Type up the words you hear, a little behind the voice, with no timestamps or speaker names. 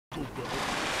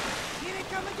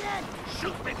come again!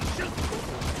 Shoot, baby, shoot!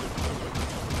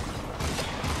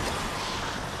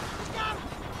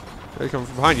 They come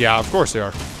from behind. Yeah, of course they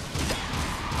are. Nice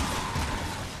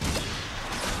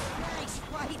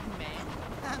fighting, man.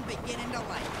 I'm beginning to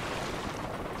like it.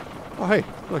 Oh, hey,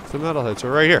 look, the metalheads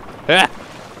are right here. Ah!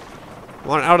 I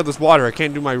want out of this water. I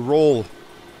can't do my roll.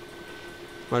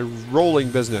 My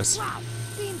rolling business. Wow,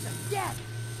 beams of death.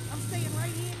 I'm staying right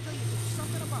here until you do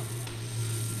something about it.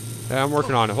 Yeah, I'm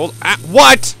working on it. Hold. Ah,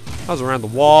 what? I was around the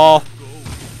wall.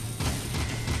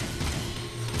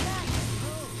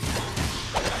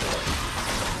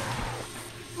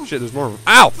 Shit, there's more of them.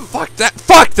 Ow! Fuck that!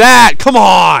 Fuck that! Come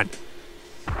on!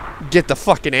 Get the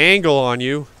fucking angle on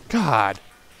you. God.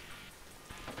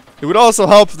 It would also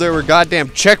help if there were goddamn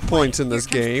checkpoints in this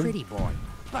game.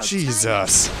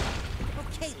 Jesus.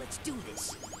 Okay, let's do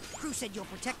this. Crew said you'll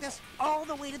protect us all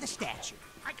the way to the statue.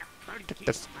 Get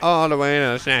this all the way to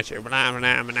the statue. Blah,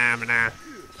 blah, blah, blah.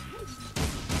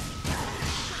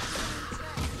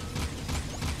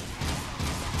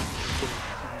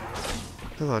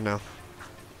 Come on now.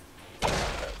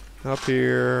 Up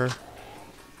here.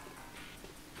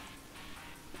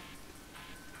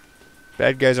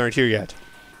 Bad guys aren't here yet.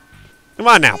 Come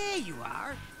on now. There you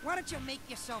are. Why don't you make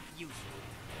yourself useful?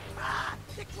 Ah,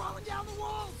 they're crawling down the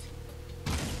walls.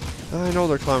 I know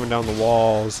they're climbing down the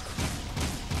walls.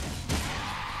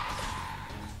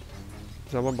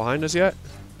 Is that one behind us yet?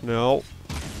 No.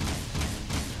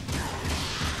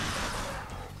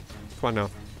 Come on now.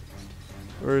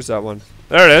 Where is that one?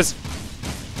 There it is.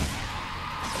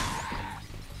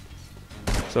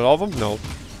 Is that all of them? No.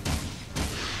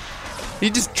 He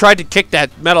just tried to kick that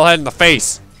metalhead in the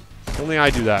face. Only I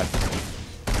do that.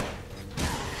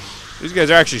 These guys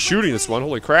are actually shooting this one.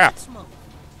 Holy crap.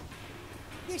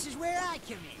 This is where I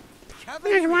come in. Cover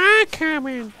This is where I come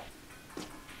in.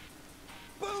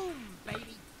 Boom, baby.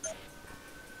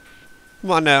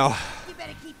 Come on now. You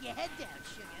better keep your head down,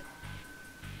 sugar.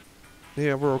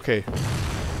 Yeah, we're okay.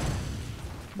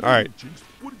 Alright.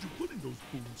 What did you put in those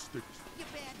boomsticks? Your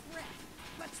bad breath.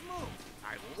 Let's move.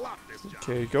 I love this job.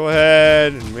 Okay, go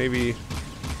ahead and maybe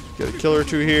get a kill or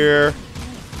two here.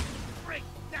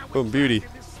 Boom, beauty.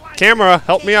 Camera,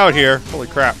 help me out here. Holy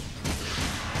crap.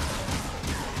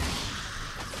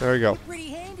 There we go. You're pretty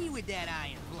handy with that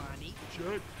iron, Blondie.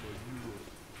 Jack,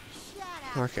 Shut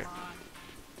up, Okay. Blonde.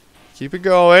 Keep it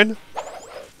going.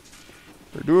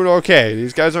 We're doing okay.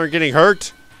 These guys aren't getting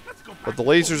hurt, but the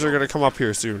lasers are going to come up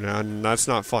here soon, and that's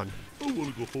not fun. I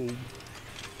want to go home.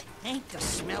 Ain't the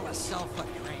smell of sulfur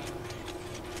grand.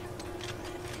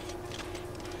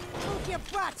 Move your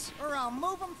butts, or I'll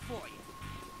move them for you.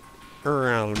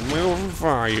 Around, moving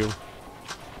for you.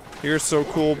 You're so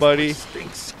cool, buddy.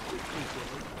 Stinks.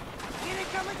 Here they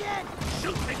come again.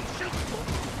 Shoot, baby, shoot.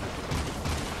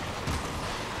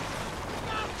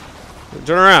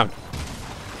 Turn around.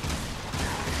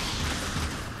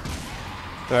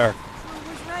 There. Who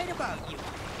was right about you?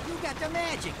 You got the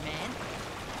magic, man.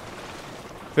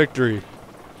 Victory.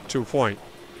 To a point.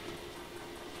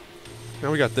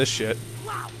 Now we got this shit.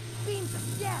 Wow, beams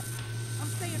of death. I'm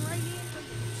staying right here until you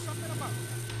do something about it.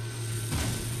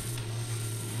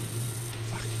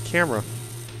 Fucking camera.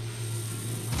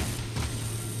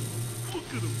 Look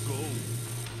at him go.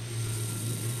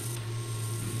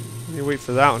 Let me wait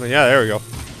for that one. Yeah, there we go. Nice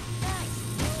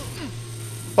move.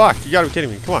 Fuck, you gotta be kidding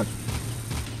me. Come on. I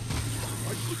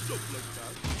could jump like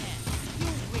that. You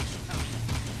wish, Tony.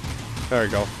 There we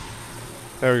go.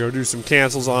 There we go. Do some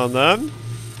cancels on them.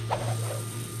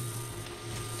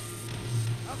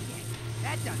 Okay,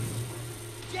 that does it.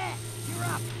 Jack, you're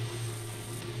up.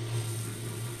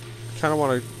 Kind of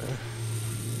want to.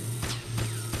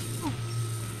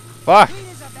 Fuck. Clean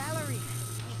as a ballerina.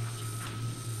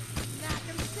 Knock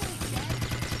him silly, Jack.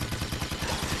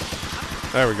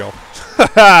 There we go.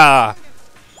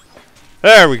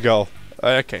 There we go.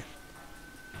 Okay.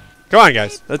 Come on,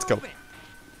 guys. Keep Let's go. moving.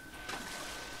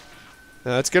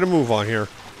 Let's get a move on here.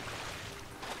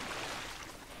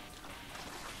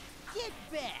 Get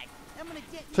back. I'm gonna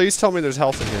get you. Please tell me there's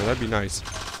health in here. That'd be nice.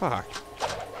 Fuck. An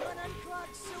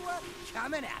unclogged sewer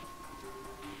coming out.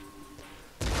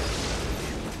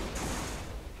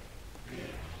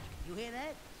 You hear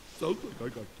that? Sounds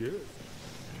like I got killed.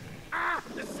 Ah,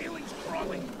 the ceiling's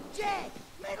crawling. Jack,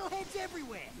 metalheads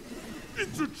everywhere.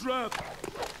 It's a trap.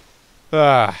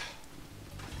 Ah.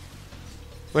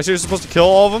 Am I seriously supposed to kill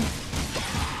all of them?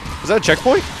 Is that a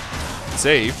checkpoint?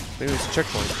 Save. Maybe it's a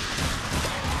checkpoint.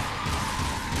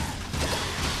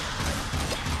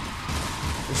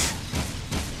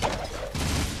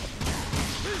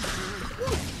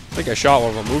 I think I shot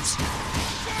one of them. Oops.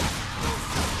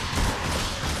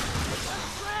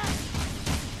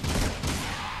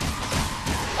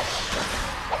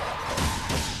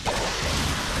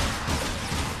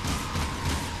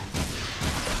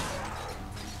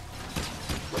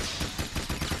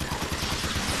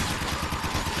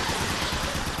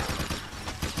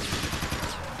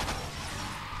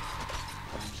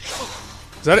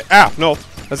 Is that it? Ah, no.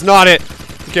 That's not it.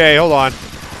 Okay, hold on.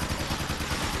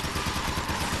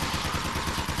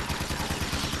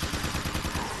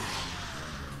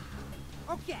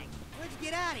 Okay, let's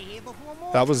get out of here before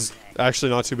more. That was actually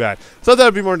not too bad. Thought that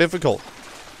would be more difficult.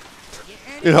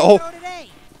 You know. Today.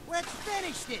 Let's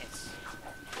finish this.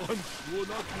 I'm sure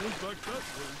not going back that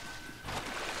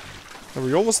way. Are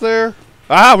we almost there?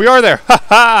 Ah, we are there. Ha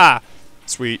ha!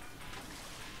 Sweet.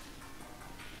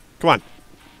 Come on.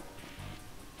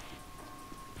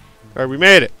 Alright, we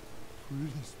made it.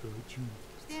 Pretty statue.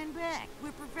 Stand back.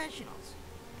 We're professionals.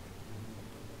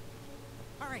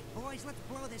 All right, boys, let's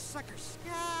blow this sucker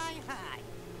sky high.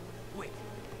 Wait,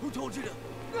 who told you to?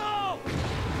 No!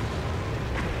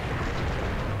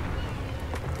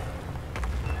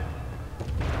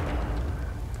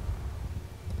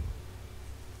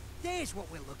 There's what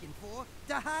we're looking for.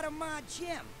 The HAHAHAH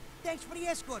gem. Thanks for the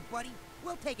escort, buddy.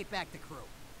 We'll take it back to crew.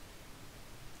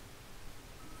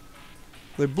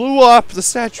 They blew up the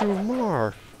statue of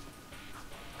Mar.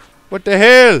 What the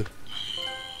hell? The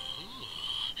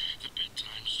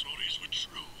bedtime stories were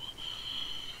true.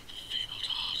 The fabled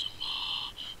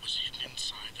HAHAHAH was hidden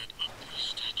inside that ugly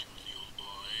statue of the old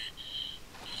boy.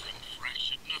 Nothing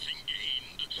fractured, nothing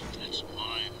gained. That's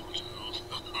my motto.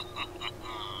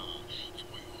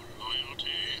 For your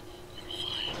loyalty, you'll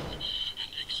find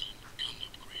an excellent gun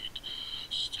upgrade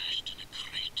stashed in a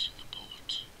crate in the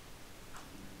port.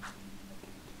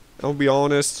 I'll be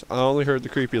honest, I only heard the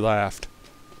creepy laugh.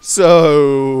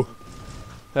 So,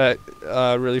 that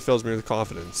really fills me with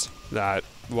confidence that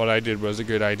what I did was a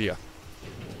good idea.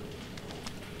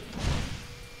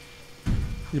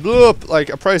 You blew up like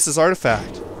a priceless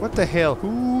artifact. What the hell?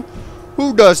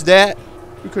 Who does that?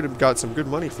 We could have got some good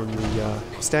money from the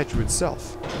statue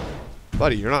itself.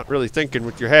 Buddy, you're not really thinking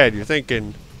with your head. You're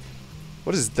thinking,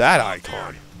 what is that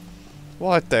icon?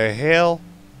 What the hell?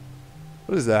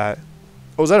 What is that?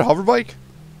 Oh, is that a hover bike?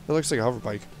 That looks like a hover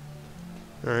bike.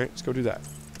 Alright, let's go do that.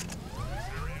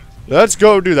 Let's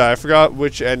go do that. I forgot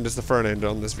which end is the front end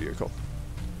on this vehicle.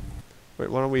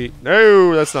 Wait, why don't we...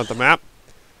 No, that's not the map.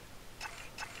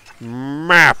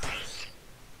 Map!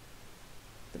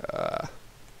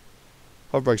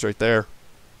 Hover bike's right there.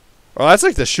 Oh, that's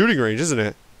like the shooting range, isn't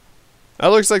it? That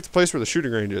looks like the place where the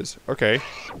shooting range is. Okay.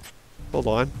 Hold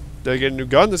on. Did I get a new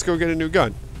gun? Let's go get a new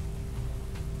gun.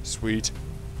 Sweet.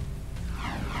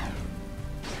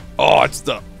 Oh, it's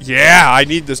the... Yeah, I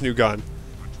need this new gun.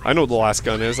 I know what the last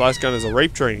gun is. The last gun is a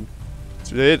rape train.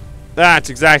 That's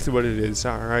exactly what it is.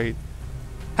 Alright.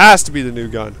 Has to be the new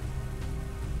gun.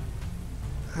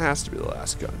 Has to be the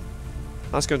last gun.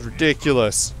 Last gun's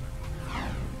ridiculous.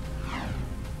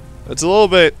 It's a little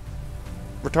bit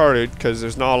retarded because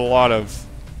there's not a lot of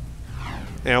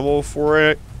ammo for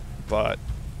it, but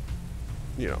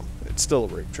you know, it's still a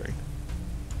rape train.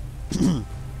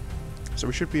 So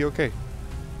we should be okay.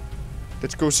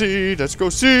 Let's go see, let's go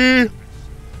see.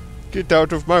 Get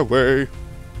out of my way.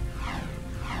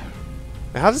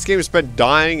 And half this game is spent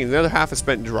dying and the other half is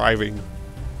spent driving.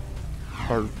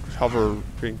 Or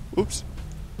hovering. Oops.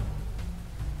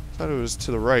 Thought it was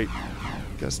to the right.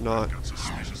 Guess not.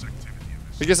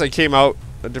 I guess I came out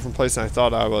a different place than I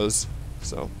thought I was.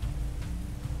 So.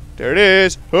 There it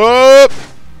is. Up!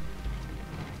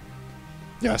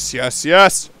 Yes, yes,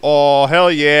 yes. Oh,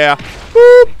 hell yeah.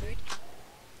 Boop.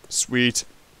 Sweet.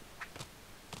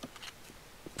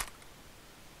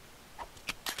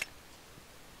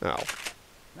 Ow.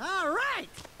 All right,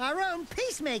 our own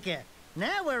peacemaker.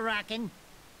 Now we're rocking.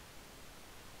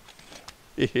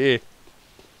 Hehe.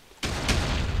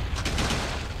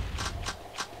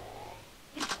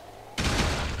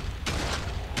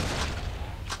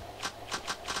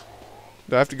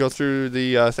 Do I have to go through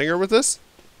the thinger with this?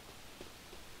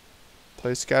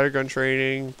 Play scattergun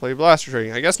training, play blaster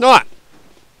training. I guess not.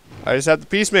 I just have the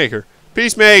peacemaker.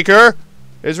 Peacemaker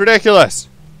is ridiculous.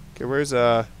 Okay, where's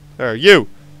there? You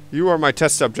are my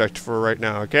test subject for right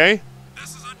now. Okay.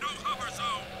 This is a no hover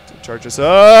zone. Charge us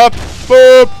up.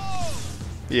 Boop.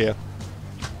 Yeah.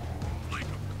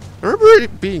 I remember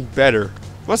it being better.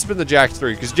 Must have been the Jak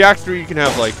III, because Jak III you can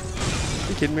have like. Are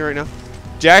you kidding me right now?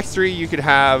 Jak III you could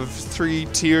have 3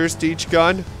 tiers to each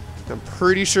gun. I'm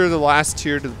pretty sure the last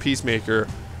tier to the Peacemaker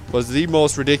was the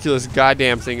most ridiculous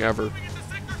goddamn thing ever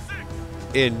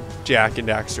in Jak and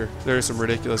Daxter. There are some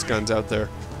ridiculous guns out there.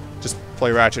 Just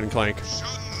play Ratchet and Clank.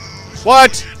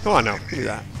 What? Come on now, give me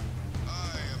that.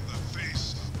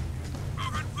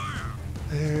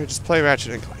 There, just play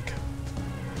Ratchet and Clank.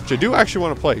 Which I do actually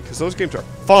want to play, because those games are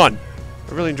fun.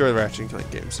 I really enjoy the Ratchet and Clank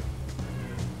games.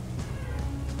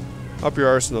 Up Your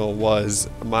Arsenal was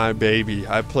my baby.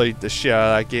 I played the shit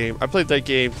out of that game. I played that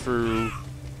game through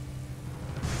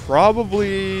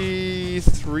probably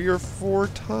 3 or 4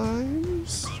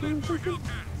 times. 3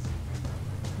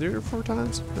 or 4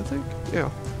 times, I think. Yeah.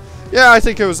 Yeah, I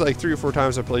think it was like 3 or 4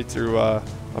 times I played through Up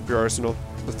Your Arsenal.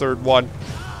 The 3rd one.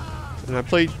 And I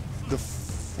played the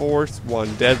 4th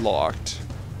one, Deadlocked,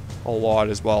 a lot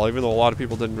as well, even though a lot of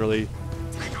people didn't really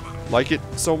like it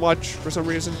so much for some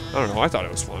reason. I don't know, I thought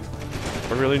it was fun.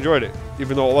 I really enjoyed it.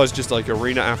 Even though it was just like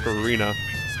arena after arena,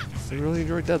 I really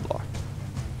enjoyed Deadlocked.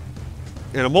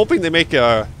 And I'm hoping they make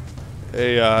a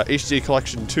HD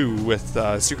Collection 2 with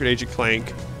Secret Agent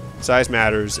Clank, Size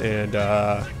Matters, and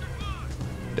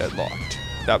Deadlocked.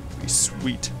 That would be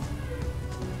sweet.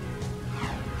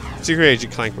 Secret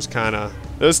Agent Clank was kind of...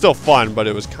 It was still fun, but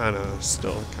it was still kind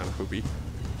of hoopy.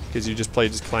 Because you just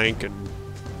played as Clank, and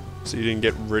so you didn't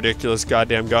get ridiculous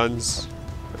goddamn guns.